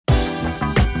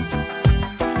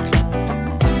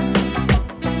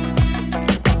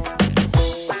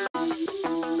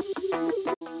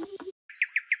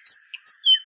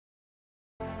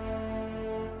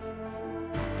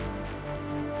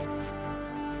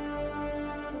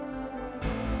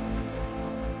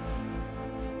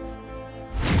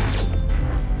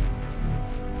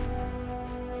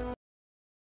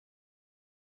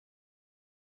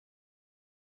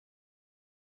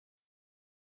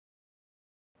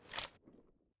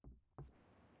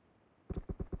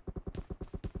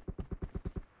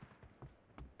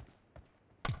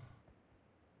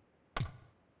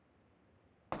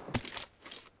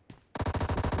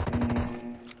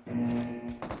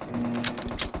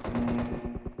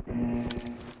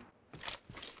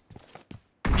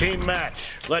Team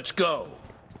match, let's go.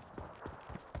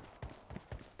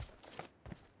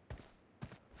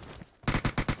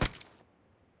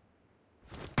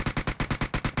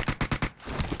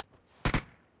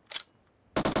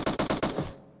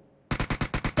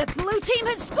 The blue team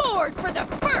has scored for the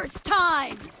first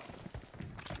time!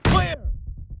 Clear!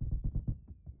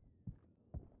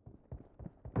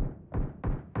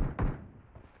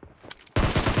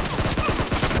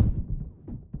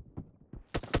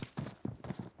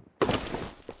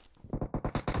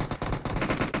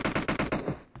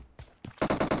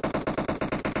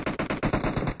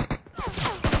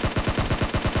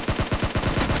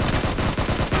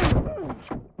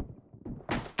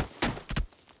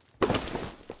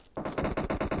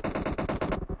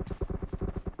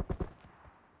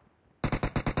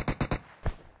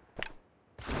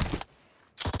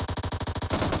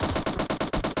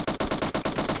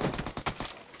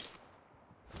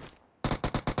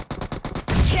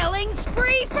 Killing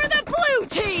spree for the blue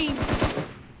team!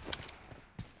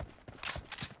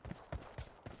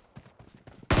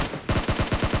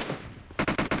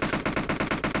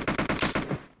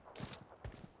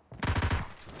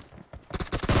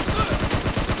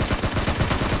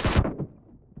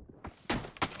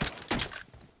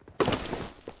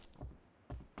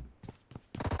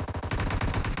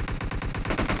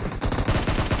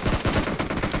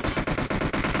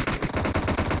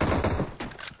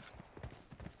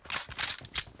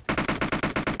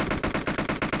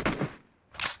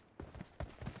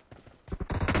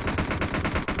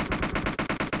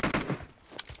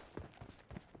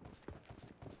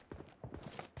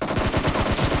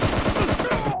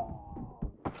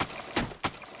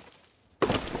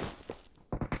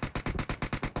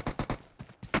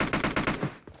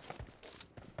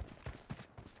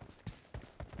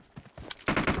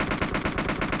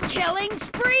 Killing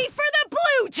spree for the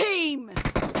blue team!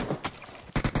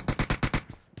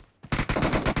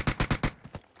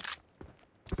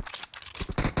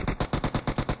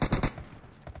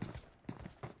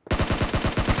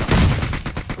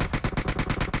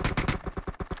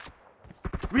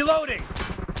 Reloading!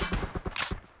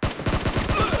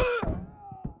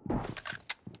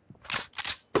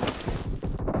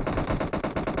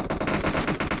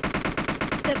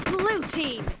 The blue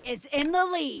team is in the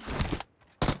lead.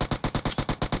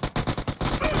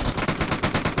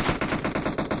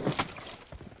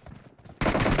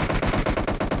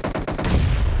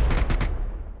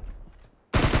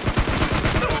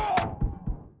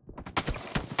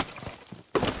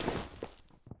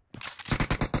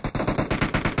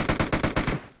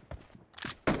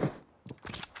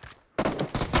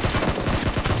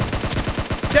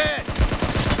 Dead!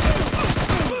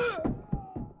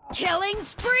 Killing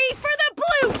spree for the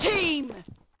blue team!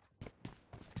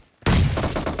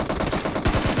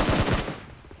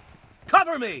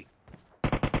 Cover me!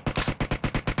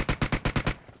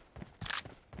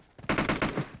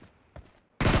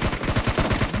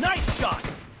 Nice shot!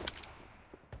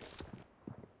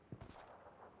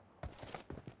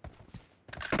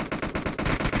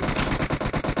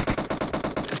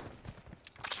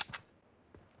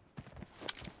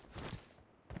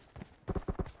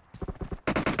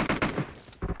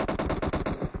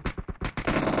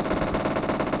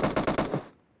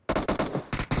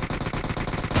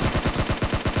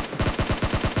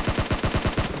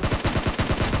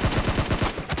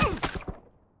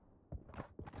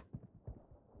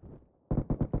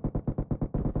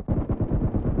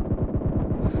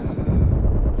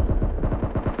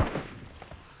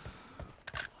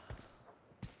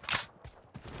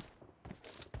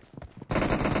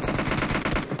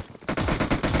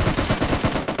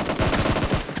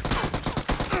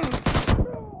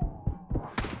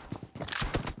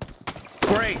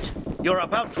 Great! You're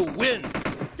about to win!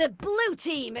 The blue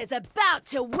team is about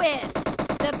to win!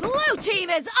 The blue team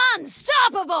is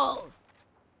unstoppable!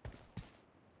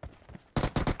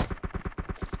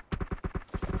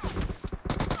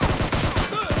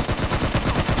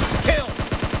 Kill!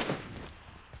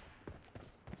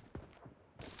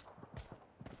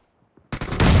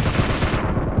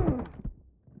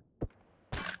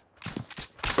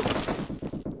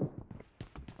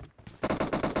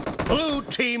 Blue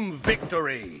team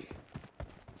victory!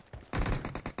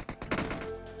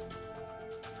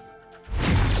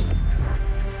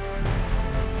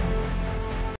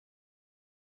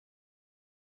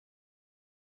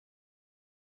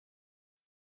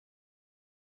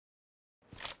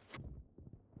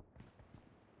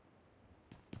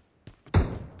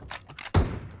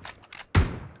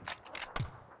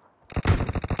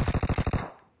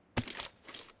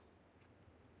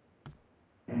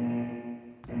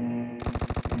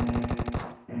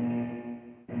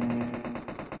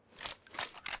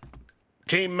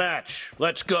 Team match,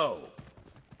 let's go.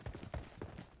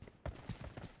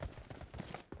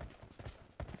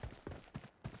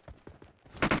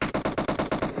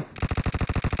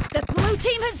 The blue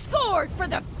team has scored for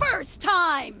the first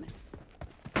time!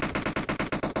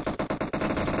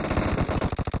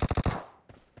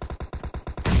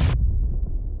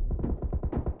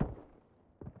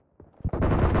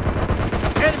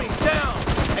 Enemy down!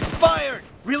 Expired!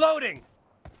 Reloading!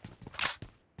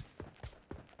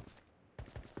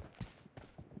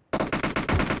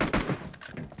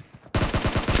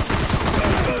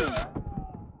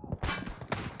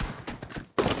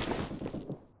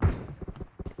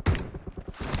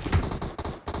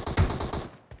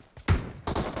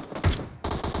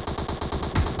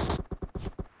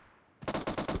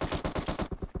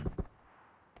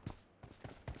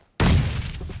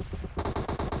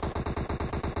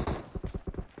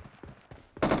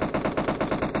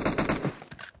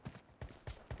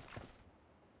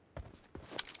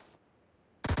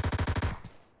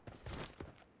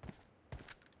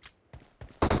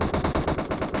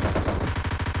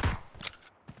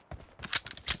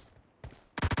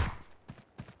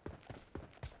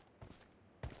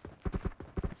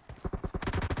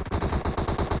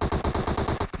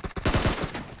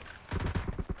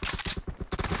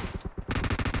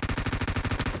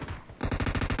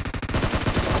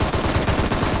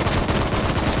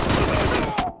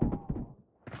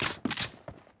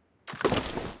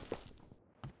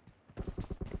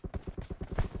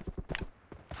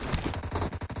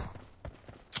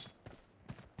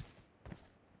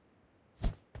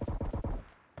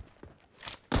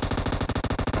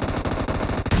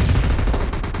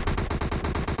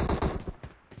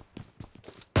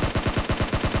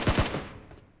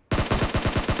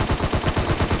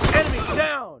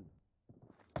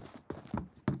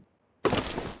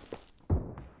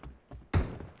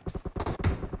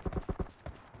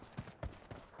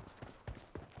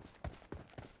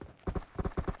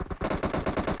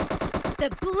 The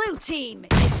blue team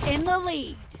is in the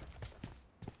lead.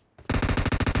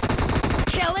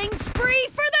 Killing spree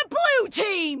for the blue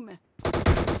team!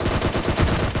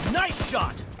 Nice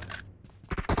shot!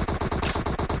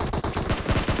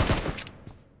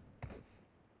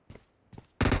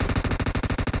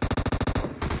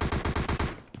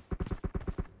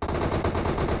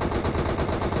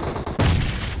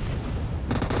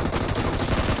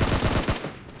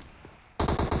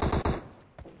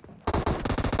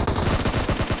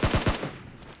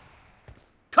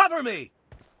 Cover me!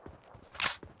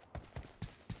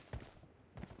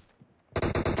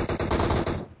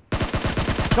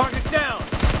 Target down!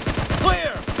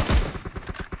 Clear!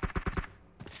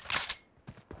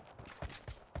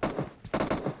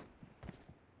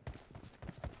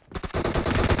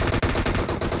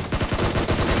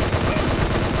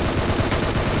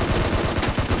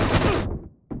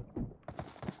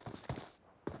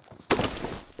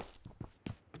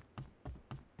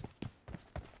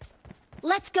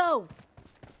 Let's go!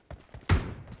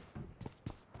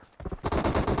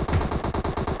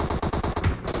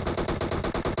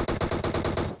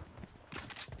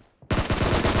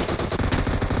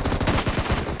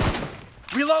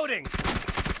 Reloading!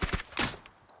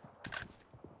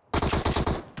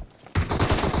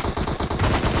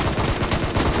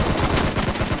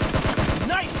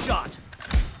 Nice shot!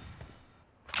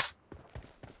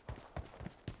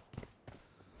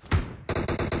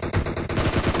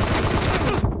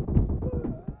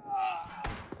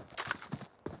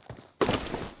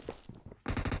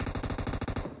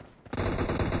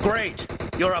 Great!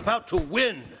 You're about to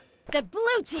win! The blue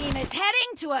team is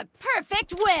heading to a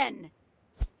perfect win!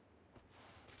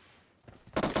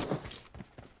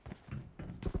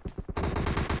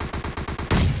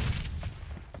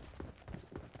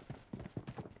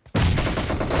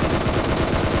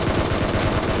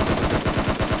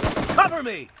 Cover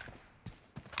me!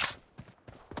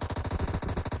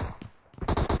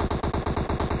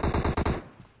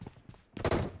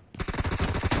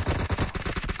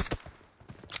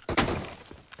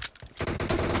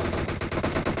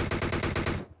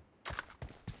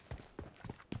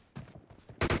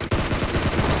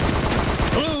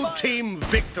 Blue team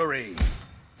victory!